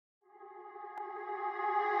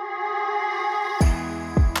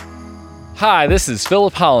Hi, this is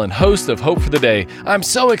Philip Holland, host of Hope for the Day. I'm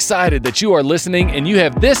so excited that you are listening and you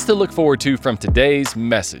have this to look forward to from today's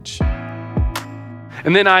message.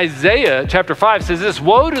 And then Isaiah chapter 5 says this: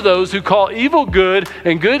 woe to those who call evil good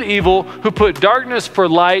and good evil, who put darkness for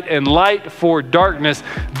light and light for darkness.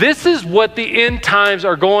 This is what the end times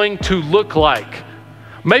are going to look like.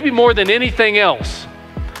 Maybe more than anything else.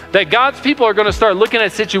 That God's people are going to start looking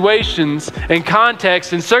at situations and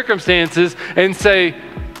contexts and circumstances and say,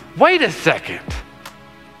 wait a second,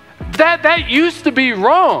 that used to be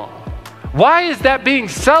wrong. Why is that being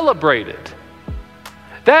celebrated?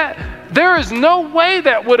 There is no way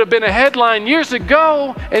that would have been a headline years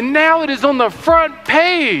ago, and now it is on the front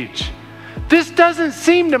page. This doesn't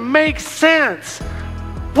seem to make sense.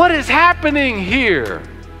 What is happening here?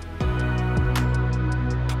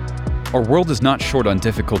 Our world is not short on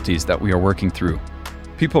difficulties that we are working through.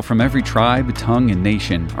 People from every tribe, tongue, and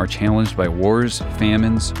nation are challenged by wars,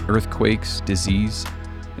 famines, earthquakes, disease,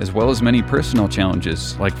 as well as many personal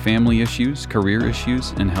challenges like family issues, career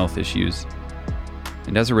issues, and health issues.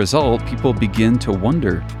 And as a result, people begin to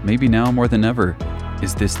wonder, maybe now more than ever,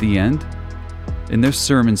 is this the end? In this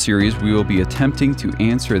sermon series, we will be attempting to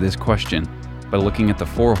answer this question by looking at the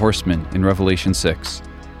four horsemen in Revelation 6.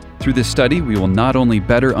 Through this study, we will not only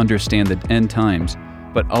better understand the end times,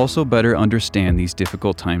 but also better understand these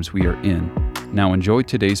difficult times we are in. Now enjoy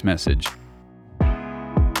today's message.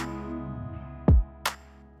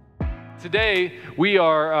 Today, we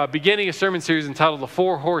are beginning a sermon series entitled The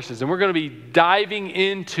Four Horses, and we're going to be diving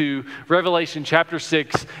into Revelation chapter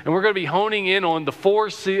 6, and we're going to be honing in on the four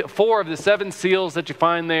of the seven seals that you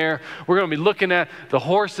find there. We're going to be looking at the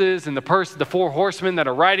horses and the four horsemen that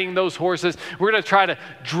are riding those horses. We're going to try to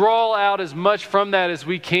draw out as much from that as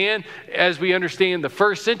we can as we understand the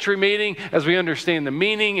first century meaning, as we understand the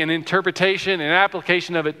meaning and interpretation and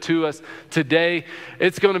application of it to us today.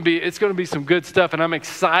 It's going to be some good stuff, and I'm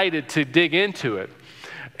excited to dig into it.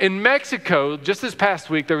 In Mexico, just this past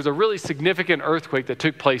week, there was a really significant earthquake that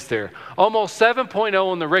took place there, almost 7.0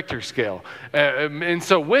 on the Richter scale. And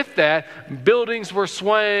so with that, buildings were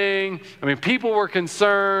swaying. People were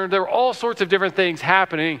concerned. There were all sorts of different things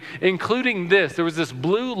happening, including this. There was this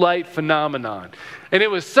blue light phenomenon. And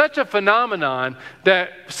it was such a phenomenon that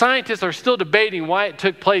scientists are still debating why it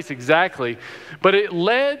took place exactly. But it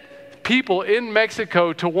led people in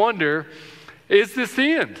Mexico to wonder, is this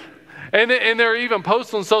the end? And there are even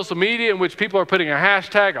posts on social media in which people are putting a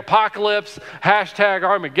hashtag apocalypse, hashtag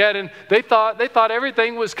Armageddon. They thought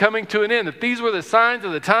everything was coming to an end, that these were the signs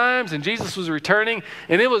of the times and Jesus was returning,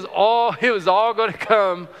 and it was all going to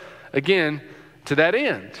come again to that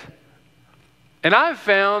end. And I've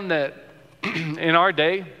found that in our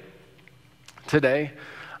day, today,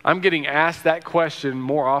 I'm getting asked that question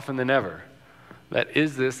more often than ever. That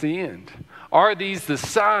is this the end? Are these the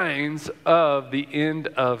signs of the end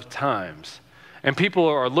of times? And people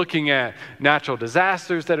are looking at natural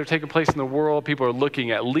disasters that are taking place in the world. People are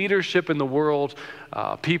looking at leadership in the world.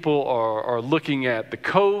 People are looking at the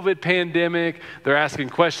COVID pandemic. They're asking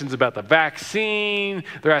questions about the vaccine.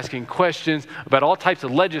 They're asking questions about all types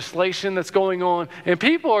of legislation that's going on. And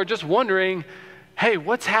people are just wondering, hey,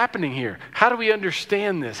 what's happening here? How do we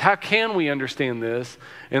understand this? How can we understand this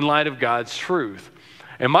in light of God's truth?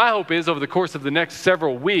 And my hope is over the course of the next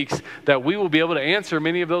several weeks that we will be able to answer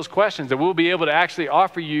many of those questions, that we'll be able to actually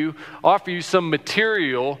offer you some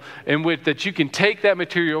material in which that you can take that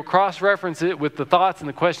material, cross-reference it with the thoughts and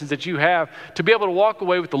the questions that you have to be able to walk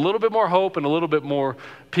away with a little bit more hope and a little bit more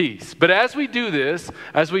peace. But as we do this,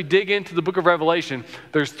 as we dig into the book of Revelation,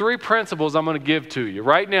 there's three principles I'm going to give to you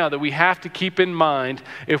right now that we have to keep in mind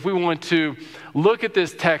if we want to look at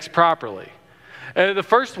this text properly. And the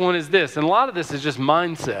first one is this, and a lot of this is just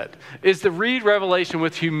mindset, is to read Revelation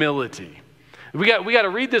with humility. We got to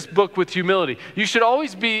read this book with humility. You should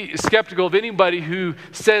always be skeptical of anybody who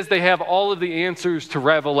says they have all of the answers to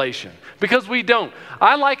Revelation, because we don't.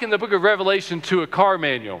 I liken the book of Revelation to a car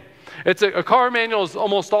manual. A car manual is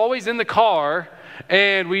almost always in the car,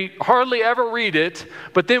 and we hardly ever read it,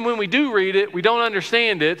 but then when we do read it, we don't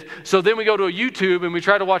understand it, so then we go to a YouTube and we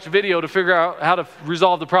try to watch a video to figure out how to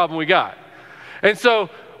resolve the problem we got. And so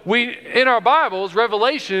in our Bibles,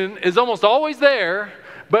 Revelation is almost always there,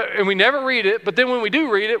 and we never read it, but then when we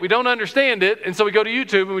do read it, we don't understand it, and so we go to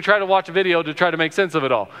YouTube and we try to watch a video to try to make sense of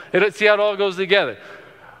it all. And see how it all goes together.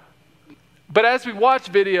 But as we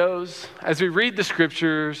watch videos, as we read the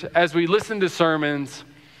scriptures, as we listen to sermons,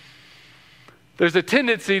 there's a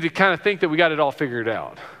tendency to kind of think that we got it all figured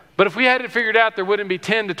out. But if we had it figured out, there wouldn't be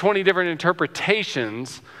 10 to 20 different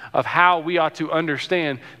interpretations of how we ought to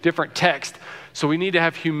understand different texts. So we need to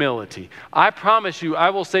have humility. I promise you, I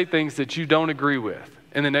will say things that you don't agree with.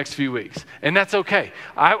 in the next few weeks. And that's okay.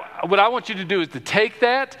 What I want you to do is to take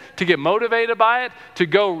that, to get motivated by it, to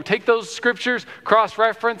go take those scriptures,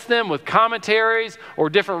 cross-reference them with commentaries or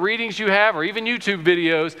different readings you have or even YouTube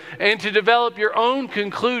videos, and to develop your own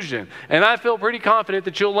conclusion. And I feel pretty confident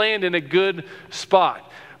that you'll land in a good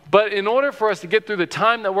spot. But in order for us to get through the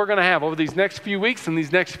time that we're going to have over these next few weeks and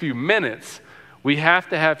these next few minutes, we have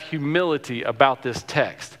to have humility about this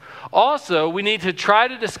text. Also, we need to try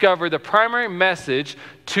to discover the primary message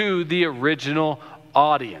to the original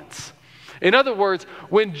audience. In other words,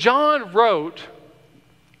 when John wrote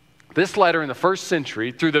this letter in the first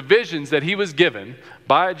century through the visions that he was given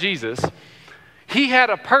by Jesus, he had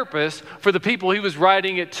a purpose for the people he was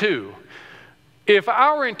writing it to. If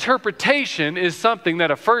our interpretation is something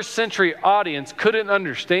that a first century audience couldn't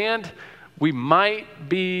understand, we might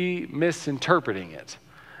be misinterpreting it.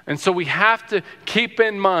 And so we have to keep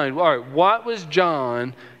in mind, all right, what was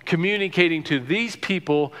John communicating to these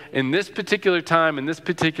people in this particular time, in this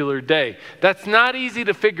particular day? That's not easy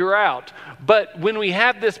to figure out. But when we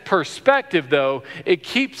have this perspective, though, it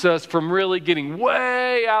keeps us from really getting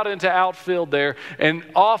way out into outfield there and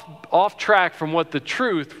off track from what the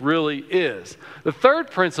truth really is. The third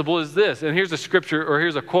principle is this, and here's a scripture, or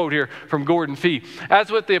here's a quote here from Gordon Fee. As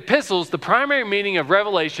with the epistles, the primary meaning of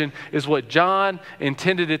Revelation is what John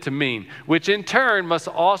intended it to mean, which in turn must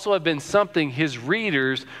also have been something his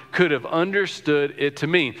readers could have understood it to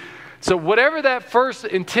mean. So whatever that first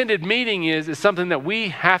intended meaning is something that we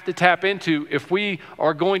have to tap into if we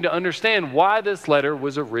are going to understand why this letter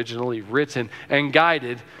was originally written and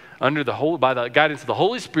guided by the guidance of the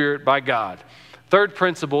Holy Spirit by God. Third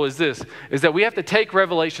principle is this, is that we have to take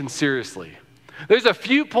Revelation seriously. There's a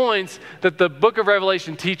few points that the book of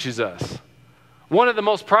Revelation teaches us. One of the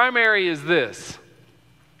most primary is this.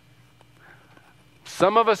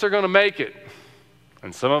 Some of us are going to make it,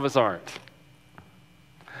 and some of us aren't.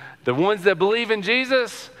 The ones that believe in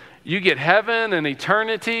Jesus, you get heaven and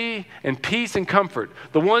eternity and peace and comfort.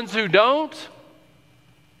 The ones who don't,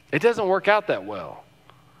 it doesn't work out that well.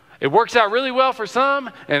 It works out really well for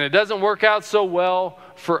some, and it doesn't work out so well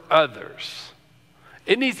for others.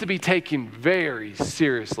 It needs to be taken very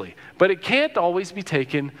seriously, but it can't always be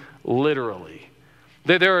taken literally.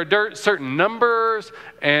 There are certain numbers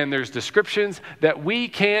and there's descriptions that we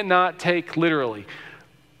cannot take literally.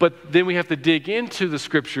 But then we have to dig into the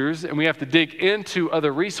scriptures and we have to dig into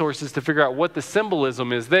other resources to figure out what the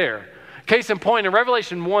symbolism is there. Case in point, in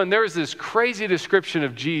Revelation 1, there is this crazy description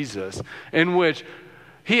of Jesus in which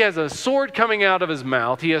he has a sword coming out of his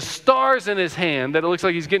mouth. He has stars in his hand that it looks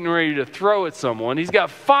like he's getting ready to throw at someone. He's got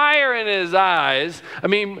fire in his eyes. I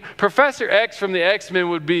mean, Professor X from the X-Men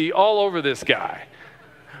would be all over this guy.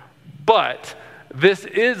 But this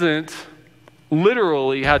isn't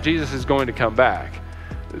literally how Jesus is going to come back.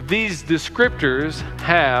 These descriptors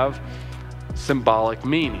have symbolic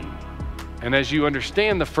meaning. And as you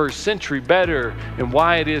understand the first century better and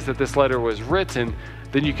why it is that this letter was written,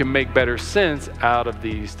 then you can make better sense out of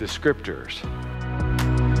these descriptors.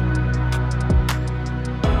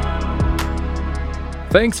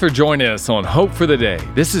 Thanks for joining us on Hope for the Day.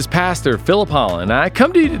 This is Pastor Philip Holland, and I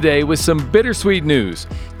come to you today with some bittersweet news.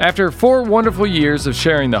 After 4 wonderful years of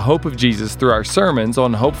sharing the hope of Jesus through our sermons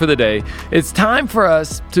on Hope for the Day, it's time for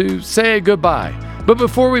us to say goodbye. But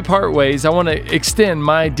before we part ways, I want to extend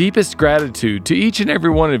my deepest gratitude to each and every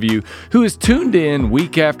one of you who is tuned in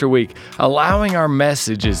week after week, allowing our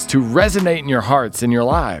messages to resonate in your hearts and your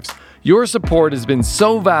lives. Your support has been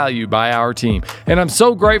so valued by our team, and I'm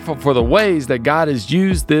so grateful for the ways that God has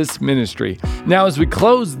used this ministry. Now, as we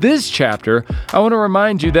close this chapter, I want to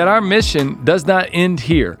remind you that our mission does not end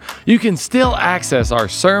here. You can still access our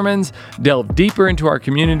sermons, delve deeper into our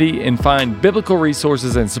community, and find biblical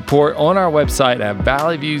resources and support on our website at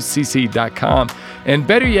valleyviewcc.com. And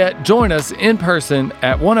better yet, join us in person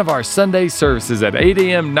at one of our Sunday services at 8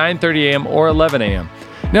 a.m., 9:30 a.m., or 11 a.m.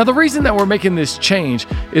 Now, the reason that we're making this change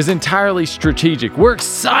is entirely strategic. We're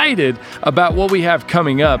excited about what we have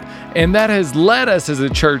coming up, and that has led us as a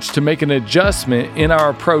church to make an adjustment in our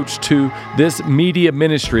approach to this media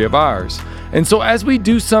ministry of ours. And so as we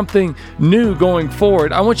do something new going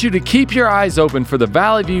forward, I want you to keep your eyes open for the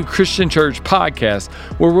Valley View Christian Church podcast,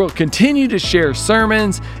 where we'll continue to share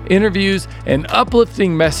sermons, interviews, and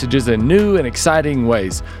uplifting messages in new and exciting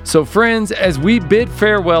ways. So friends, as we bid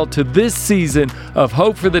farewell to this season of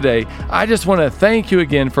Hope for the Day, I just want to thank you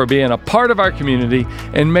again for being a part of our community,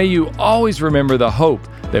 and may you always remember the hope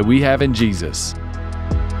that we have in Jesus.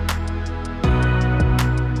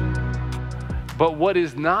 But what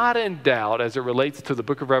is not in doubt as it relates to the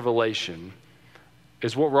book of Revelation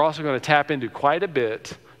is what we're also going to tap into quite a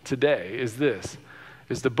bit today is this,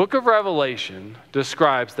 is the book of Revelation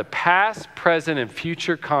describes the past, present, and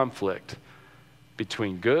future conflict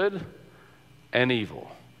between good and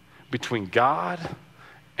evil, between God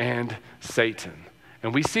and Satan.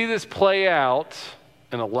 And we see this play out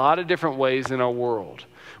in a lot of different ways in our world.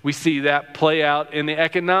 We see that play out in the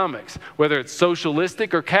economics, whether it's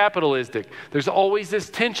socialistic or capitalistic. There's always this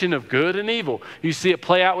tension of good and evil. You see it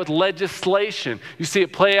play out with legislation. You see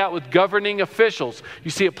it play out with governing officials. You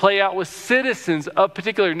see it play out with citizens of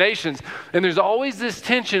particular nations. And there's always this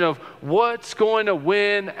tension of what's going to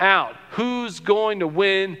win out? Who's going to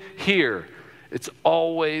win here? It's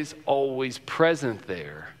always, always present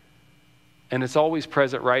there. And it's always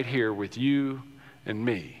present right here with you and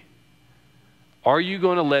me. Are you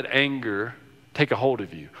going to let anger take a hold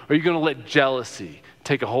of you? Are you going to let jealousy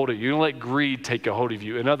take a hold of you? Are you going to let greed take a hold of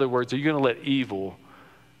you? In other words, are you going to let evil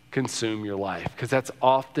consume your life? Because that's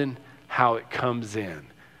often how it comes in.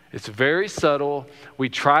 It's very subtle. We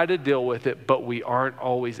try to deal with it, but we aren't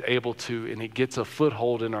always able to, and it gets a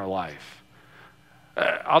foothold in our life.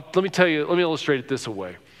 Let me illustrate it this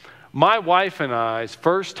way. My wife and I's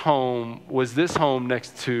first home was this home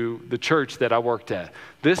next to the church that I worked at.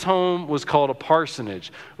 This home was called a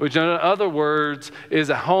parsonage, which in other words is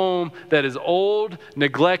a home that is old,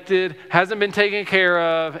 neglected, hasn't been taken care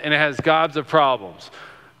of, and it has gobs of problems.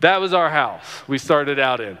 That was our house we started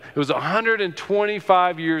out in. It was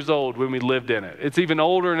 125 years old when we lived in it. It's even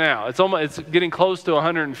older now. It's getting close to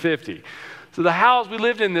 150. So the house, we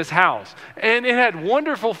lived in this house, and it had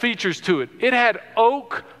wonderful features to it. It had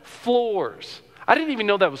oak floors. I didn't even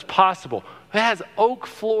know that was possible. It has oak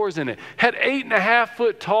floors in it. Had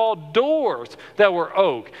 8.5-foot tall doors that were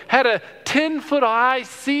oak. Had a 10-foot high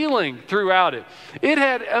ceiling throughout it. It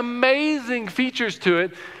had amazing features to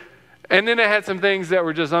it. And then it had some things that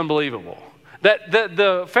were just unbelievable. That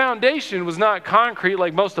the foundation was not concrete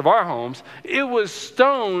like most of our homes. It was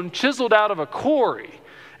stone chiseled out of a quarry.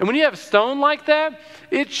 And when you have stone like that,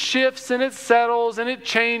 it shifts and it settles and it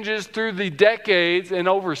changes through the decades and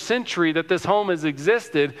over century that this home has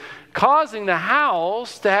existed, causing the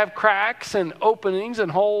house to have cracks and openings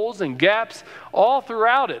and holes and gaps all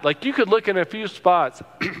throughout it. Like you could look in a few spots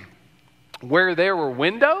where there were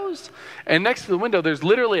windows, and next to the window there's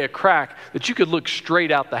literally a crack that you could look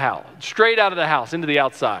straight out of the house into the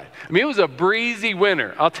outside. I mean, it was a breezy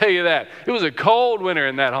winter, I'll tell you that. It was a cold winter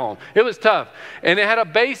in that home. It was tough. And it had a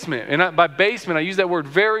basement, and by basement I use that word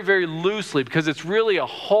very, very loosely because it's really a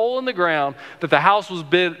hole in the ground that the house was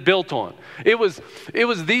built on. It was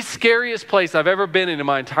the scariest place I've ever been in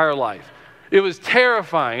my entire life. It was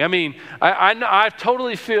terrifying. I mean, I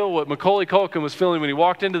totally feel what Macaulay Culkin was feeling when he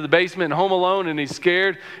walked into the basement in Home Alone and he's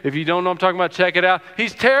scared. If you don't know what I'm talking about, check it out.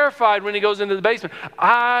 He's terrified when he goes into the basement.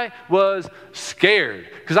 I was scared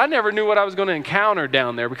because I never knew what I was going to encounter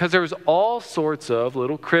down there because there was all sorts of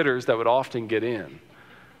little critters that would often get in.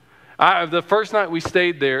 The first night we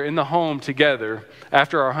stayed there in the home together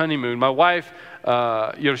after our honeymoon, my wife,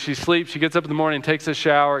 she sleeps, she gets up in the morning, takes a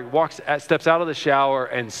shower, steps out of the shower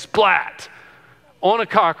and splat. On a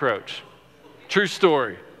cockroach. True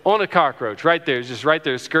story. On a cockroach. Right there. Just right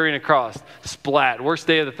there scurrying across. Splat. Worst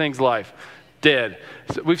day of the thing's life. Dead.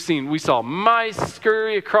 So we saw mice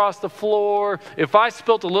scurry across the floor. If I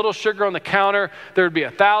spilt a little sugar on the counter, there would be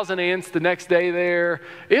 1,000 ants the next day there.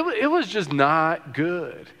 It was just not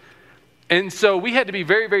good. And so we had to be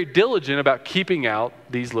very, very diligent about keeping out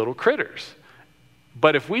these little critters.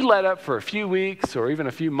 But if we let up for a few weeks or even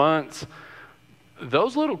a few months,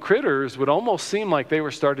 those little critters would almost seem like they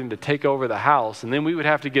were starting to take over the house, and then we would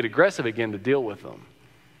have to get aggressive again to deal with them.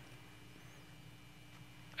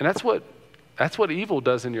 And that's what evil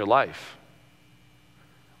does in your life.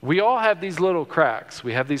 We all have these little cracks.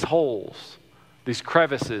 We have these holes, these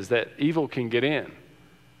crevices that evil can get in.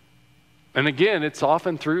 And again, it's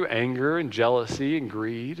often through anger and jealousy and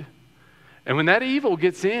greed. And when that evil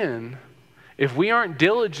gets in, if we aren't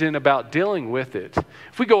diligent about dealing with it,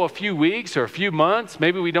 if we go a few weeks or a few months,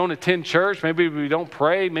 maybe we don't attend church, maybe we don't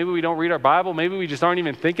pray, maybe we don't read our Bible, maybe we just aren't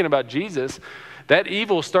even thinking about Jesus, that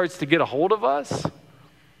evil starts to get a hold of us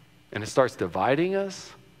and it starts dividing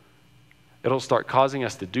us. It'll start causing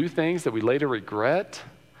us to do things that we later regret.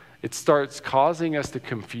 It starts causing us to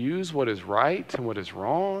confuse what is right and what is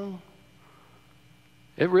wrong.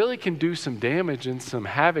 It really can do some damage and some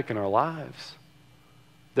havoc in our lives.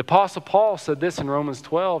 The Apostle Paul said this in Romans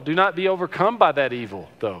 12, do not be overcome by that evil,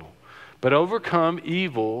 though, but overcome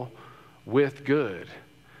evil with good.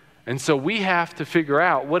 And so we have to figure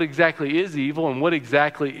out what exactly is evil and what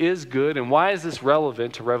exactly is good, and why is this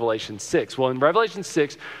relevant to Revelation 6? Well, in Revelation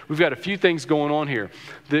 6, we've got a few things going on here.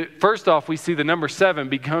 First off, we see the number 7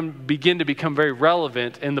 begin to become very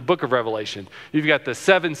relevant in the book of Revelation. You've got the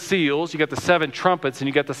 7 seals, you got the 7 trumpets, and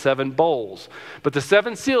you got the 7 bowls. But the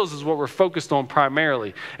 7 seals is what we're focused on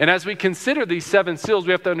primarily. And as we consider these 7 seals,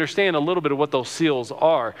 we have to understand a little bit of what those seals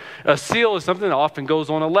are. A seal is something that often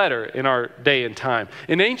goes on a letter in our day and time.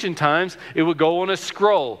 In ancient times, it would go on a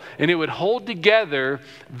scroll, and it would hold together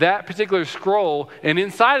that particular scroll, and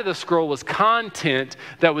inside of the scroll was content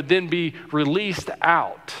that would then be released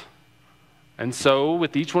out. And so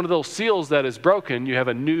with each one of those seals that is broken, you have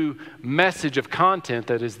a new message of content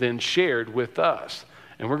that is then shared with us.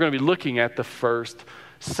 And we're going to be looking at the first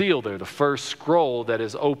seal there, the first scroll that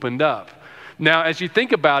is opened up. Now, as you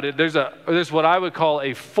think about it, there's what I would call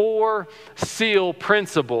a 4-seal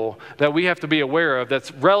principle that we have to be aware of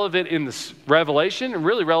that's relevant in this Revelation and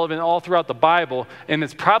really relevant all throughout the Bible, and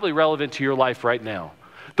it's probably relevant to your life right now.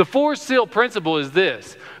 The 4-seal principle is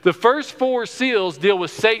this. The first 4 seals deal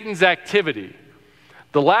with Satan's activity.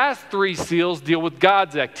 The last 3 seals deal with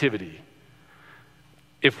God's activity.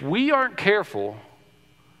 If we aren't careful,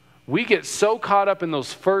 we get so caught up in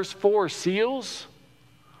those first 4 seals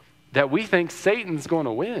that we think Satan's going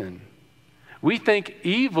to win. We think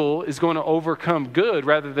evil is going to overcome good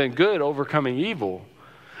rather than good overcoming evil.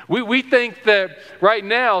 We think that right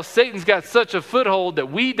now Satan's got such a foothold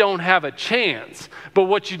that we don't have a chance. But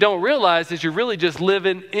what you don't realize is you're really just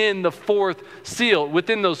living in the 4th seal,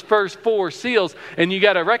 within those first 4 seals. And you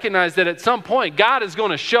got to recognize that at some point God is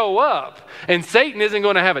going to show up and Satan isn't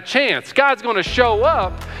going to have a chance. God's going to show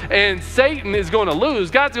up and Satan is going to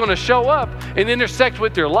lose. God's going to show up and intersect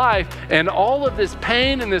with your life. And all of this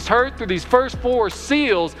pain and this hurt through these first 4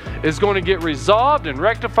 seals is going to get resolved and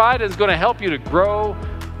rectified, and it's going to help you to grow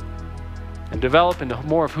and develop into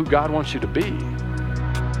more of who God wants you to be.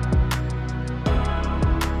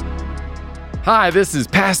 Hi, this is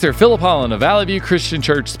Pastor Philip Holland of Valley View Christian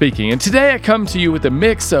Church speaking, and today I come to you with a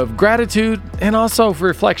mix of gratitude and also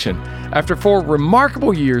reflection. After 4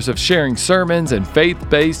 remarkable years of sharing sermons and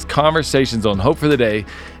faith-based conversations on Hope for the Day,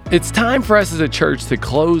 it's time for us as a church to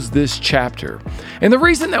close this chapter. And the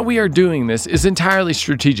reason that we are doing this is entirely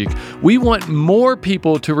strategic. We want more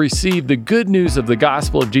people to receive the good news of the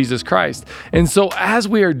gospel of Jesus Christ. And so as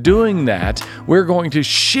we are doing that, we're going to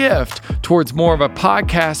shift towards more of a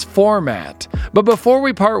podcast format. But before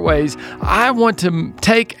we part ways, I want to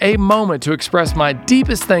take a moment to express my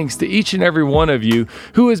deepest thanks to each and every one of you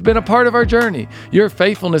who has been a part of our journey. Your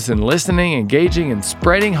faithfulness in listening, engaging, and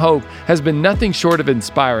spreading hope has been nothing short of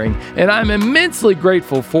inspiring, and I'm immensely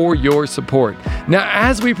grateful for your support. Now,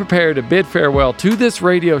 as we prepare to bid farewell to this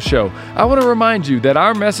radio show, I want to remind you that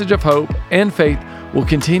our message of hope and faith will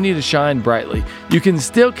continue to shine brightly. You can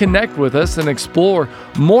still connect with us and explore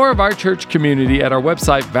more of our church community at our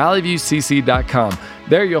website, valleyviewcc.com.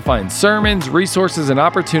 There you'll find sermons, resources, and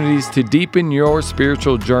opportunities to deepen your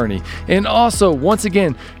spiritual journey. And also, once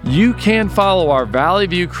again, you can follow our Valley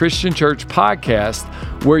View Christian Church podcast,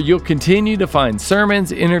 where you'll continue to find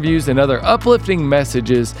sermons, interviews, and other uplifting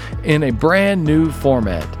messages in a brand new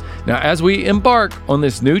format. Now, as we embark on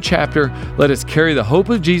this new chapter, let us carry the hope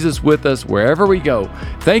of Jesus with us wherever we go.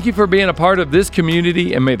 Thank you for being a part of this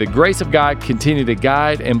community, and may the grace of God continue to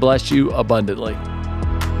guide and bless you abundantly.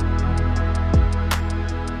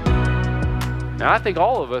 Now, I think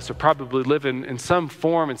all of us are probably living in some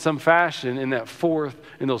form, in some fashion, in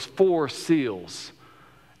those 4 seals,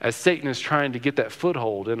 as Satan is trying to get that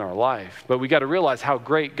foothold in our life. But we got to realize how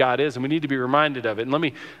great God is, and we need to be reminded of it. And let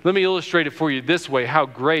me illustrate it for you this way, how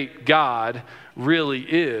great God really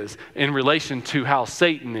is in relation to how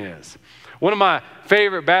Satan is. One of my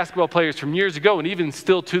favorite basketball players from years ago, and even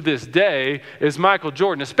still to this day, is Michael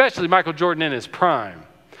Jordan, especially Michael Jordan in his prime.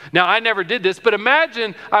 Now, I never did this, but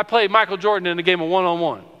imagine I played Michael Jordan in a game of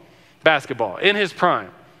one-on-one basketball in his prime.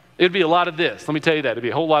 It'd be a lot of this. Let me tell you that. It'd be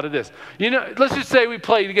a whole lot of this. Let's just say we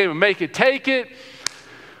played the game of Make It, Take It.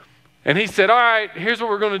 And he said, all right, here's what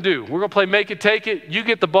we're going to do. We're going to play Make It, Take It. You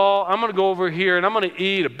get the ball. I'm going to go over here, and I'm going to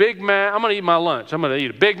eat a Big Mac. I'm going to eat my lunch. I'm going to eat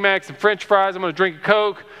a Big Mac, some French fries. I'm going to drink a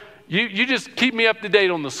Coke. You just keep me up to date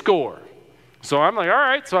on the score. So I'm like, all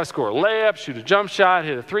right. So I score a layup, shoot a jump shot,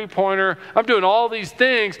 hit a three-pointer. I'm doing all these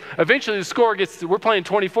things. Eventually the score we're playing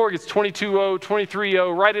 24, gets 22-0,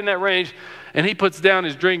 23-0, right in that range. And he puts down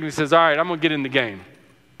his drink and he says, all right, I'm going to get in the game.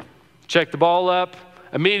 Check the ball up.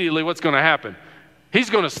 Immediately, what's going to happen?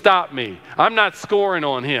 He's going to stop me. I'm not scoring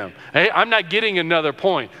on him. Hey, I'm not getting another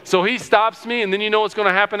point. So he stops me, and then you know what's going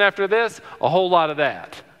to happen after this? A whole lot of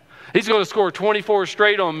that. He's going to score 24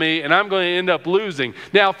 straight on me, and I'm going to end up losing.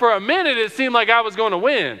 Now, for a minute, it seemed like I was going to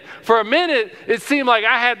win. For a minute, it seemed like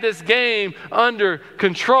I had this game under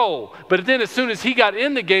control. But then as soon as he got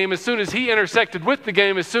in the game, as soon as he intersected with the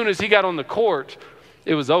game, as soon as he got on the court,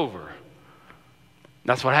 it was over.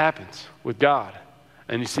 That's what happens with God.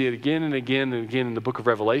 And you see it again and again and again in the book of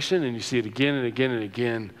Revelation, and you see it again and again and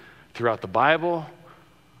again throughout the Bible.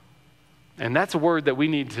 And that's a word that we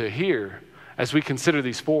need to hear as we consider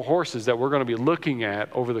these 4 horses that we're going to be looking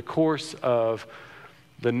at over the course of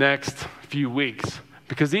the next few weeks.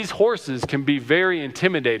 Because these horses can be very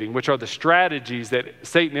intimidating, which are the strategies that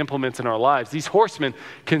Satan implements in our lives. These horsemen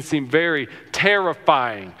can seem very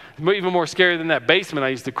terrifying, even more scary than that basement I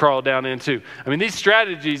used to crawl down into. I mean, these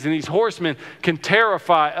strategies and these horsemen can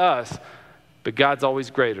terrify us, but God's always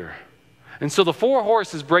greater. And so the 4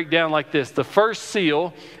 horses break down like this. The first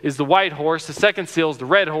seal is the white horse. The second seal is the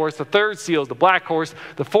red horse. The third seal is the black horse.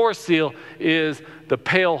 The fourth seal is the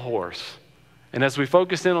pale horse. And as we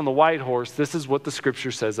focus in on the white horse, this is what the scripture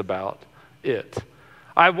says about it.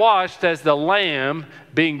 I watched as the Lamb,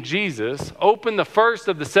 being Jesus, opened the first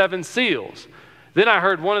of the 7 seals. Then I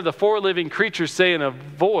heard one of the 4 living creatures say in a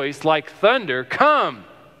voice like thunder, "Come!"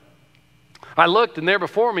 I looked, and there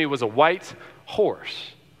before me was a white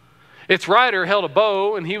horse. Its rider held a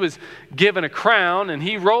bow, and he was given a crown, and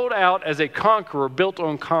he rode out as a conqueror built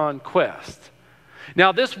on conquest.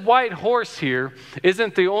 Now, this white horse here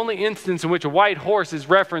isn't the only instance in which a white horse is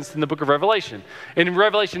referenced in the book of Revelation. And in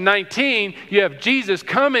Revelation 19, you have Jesus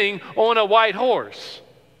coming on a white horse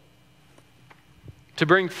to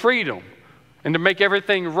bring freedom and to make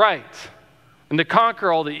everything right and to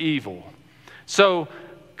conquer all the evil. So,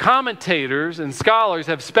 commentators and scholars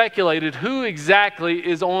have speculated who exactly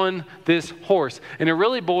is on this horse. And it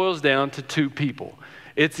really boils down to 2 people.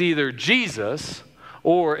 It's either Jesus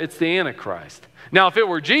or it's the Antichrist. Now, if it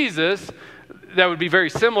were Jesus, that would be very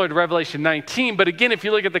similar to Revelation 19. But again, if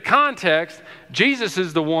you look at the context, Jesus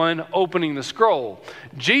is the one opening the scroll.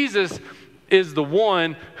 Jesus is the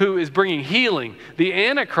one who is bringing healing. The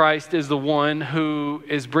Antichrist is the one who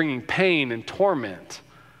is bringing pain and torment.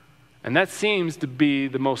 And that seems to be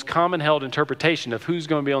the most common held interpretation of who's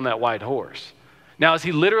going to be on that white horse. Now, is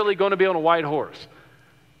he literally going to be on a white horse?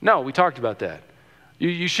 No, we talked about that.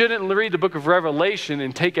 You shouldn't read the book of Revelation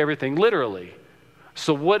and take everything literally.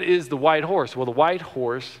 So what is the white horse? Well, the white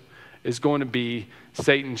horse is going to be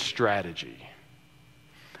Satan's strategy.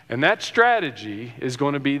 And that strategy is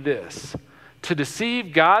going to be this: to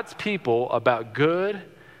deceive God's people about good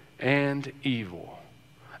and evil.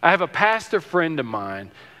 I have a pastor friend of mine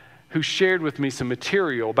who shared with me some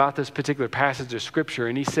material about this particular passage of Scripture,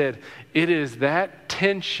 and he said, it is that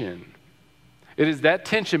tension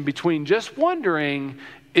between just wondering,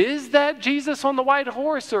 is that Jesus on the white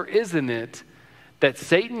horse or isn't it, that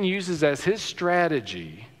Satan uses as his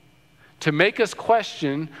strategy to make us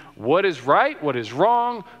question what is right, what is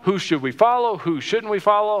wrong, who should we follow, who shouldn't we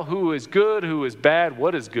follow, who is good, who is bad,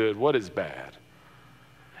 what is good, what is bad.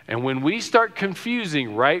 And when we start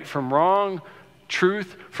confusing right from wrong,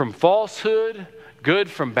 truth from falsehood, good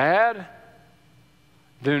from bad,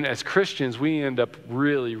 then as Christians, we end up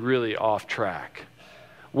really, really off track.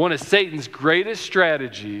 One of Satan's greatest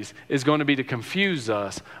strategies is going to be to confuse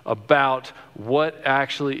us about what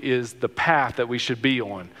actually is the path that we should be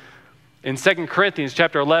on. In 2 Corinthians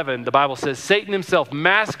chapter 11, the Bible says, Satan himself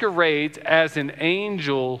masquerades as an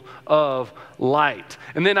angel of light.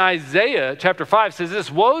 And then Isaiah chapter 5 says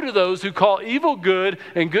this, woe to those who call evil good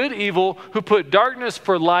and good evil, who put darkness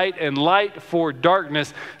for light and light for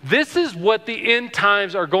darkness. This is what the end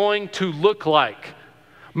times are going to look like.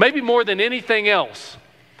 Maybe more than anything else.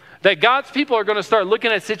 That God's people are going to start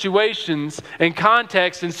looking at situations and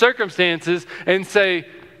contexts and circumstances and say,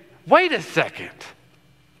 wait a second.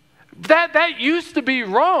 That used to be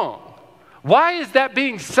wrong. Why is that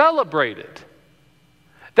being celebrated?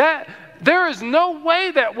 There is no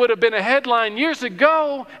way that would have been a headline years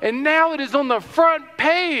ago, and now it is on the front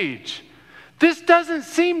page. This doesn't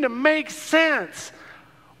seem to make sense.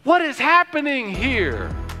 What is happening here?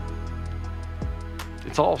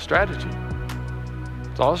 It's all strategy.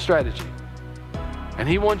 It's all strategy. And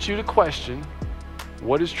he wants you to question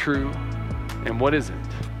what is true and what isn't.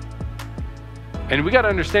 And we got to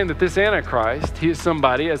understand that this Antichrist, he is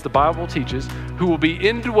somebody, as the Bible teaches, who will be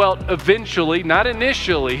indwelt eventually, not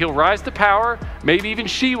initially. He'll rise to power. Maybe even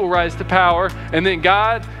she will rise to power. And then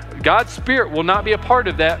God's spirit will not be a part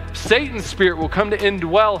of that. Satan's spirit will come to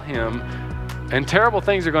indwell him. And terrible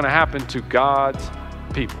things are going to happen to God's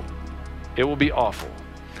people. It will be awful.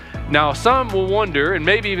 Now, some will wonder, and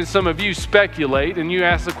maybe even some of you speculate, and you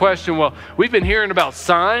ask the question, well, we've been hearing about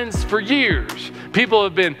signs for years. People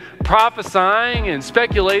have been prophesying and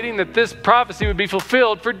speculating that this prophecy would be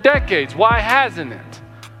fulfilled for decades. Why hasn't it?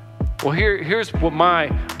 Well, here's what my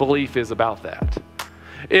belief is about that.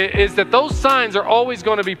 Is that those signs are always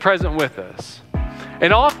going to be present with us.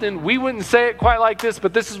 And often, we wouldn't say it quite like this,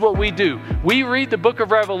 but this is what we do. We read the book of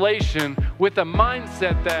Revelation with a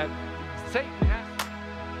mindset that Satan has...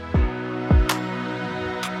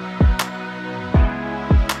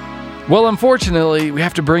 Well, unfortunately, we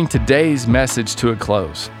have to bring today's message to a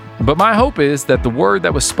close. But my hope is that the word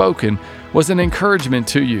that was spoken was an encouragement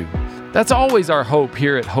to you. That's always our hope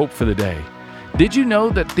here at Hope for the Day. Did you know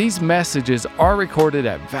that these messages are recorded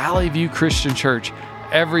at Valley View Christian Church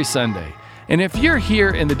every Sunday? And if you're here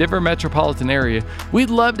in the Denver metropolitan area, we'd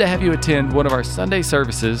love to have you attend one of our Sunday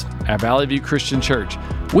services at Valley View Christian Church.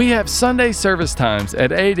 We have Sunday service times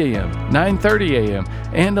at 8 a.m., 9:30 a.m.,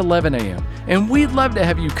 and 11 a.m. And we'd love to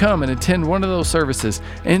have you come and attend one of those services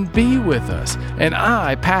and be with us. And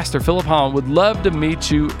I, Pastor Philip Holland, would love to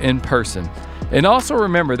meet you in person. And also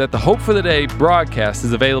remember that the Hope for the Day broadcast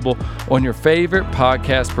is available on your favorite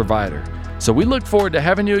podcast provider. So we look forward to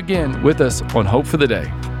having you again with us on Hope for the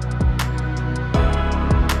Day.